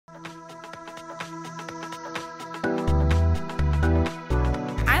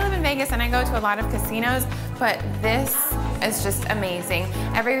Vegas and I go to a lot of casinos, but this is just amazing.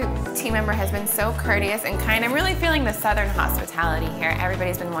 Every team member has been so courteous and kind. I'm really feeling the Southern hospitality here.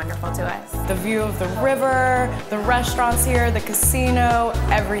 Everybody's been wonderful to us. The view of the river, the restaurants here, the casino,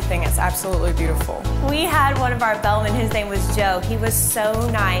 everything. It's absolutely beautiful. We had one of our bellmen, his name was Joe. He was so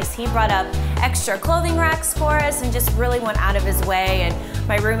nice. He brought up extra clothing racks for us and just really went out of his way. And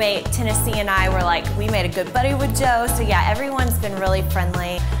my roommate Tennessee and I were like, we made a good buddy with Joe. So yeah, everyone's been really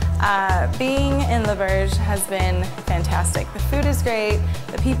friendly. Being in Lauberge has been fantastic. The food is great,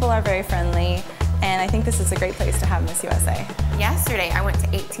 the people are very friendly, and I think this is a great place to have Miss USA. Yesterday I went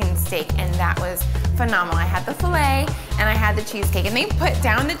to 18 Steak and that was phenomenal. I had the filet and I had the cheesecake, and they put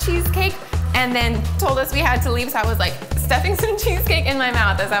down the cheesecake and then told us we had to leave, so I was like stuffing some cheesecake in my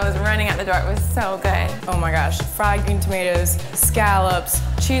mouth as I was running out the door. It was so good. Oh my gosh, fried green tomatoes, scallops,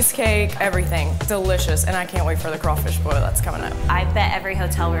 cheesecake, everything. Delicious, and I can't wait for the crawfish boil that's coming up. I bet every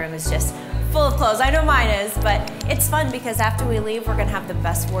hotel room is just full of clothes. I know mine is, but it's fun because after we leave, we're gonna have the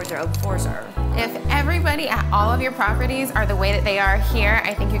best wardrobe for reserve. If everybody at all of your properties are the way that they are here,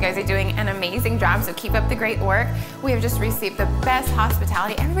 I think you guys are doing an amazing job, so keep up the great work. We have just received the best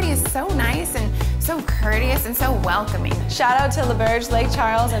hospitality. Everybody is so nice and so courteous and so welcoming. Shout out to Lauberge, Lake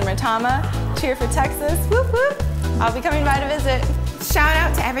Charles, and Retama. Cheer for Texas, whoop whoop. I'll be coming by to visit. Shout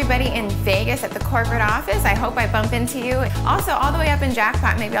out to everybody in Vegas at the corporate office. I hope I bump into you. Also, all the way up in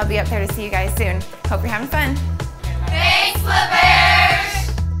Jackpot, maybe I'll be up there to see you guys soon. Hope you're having fun. Thanks, Lauberge!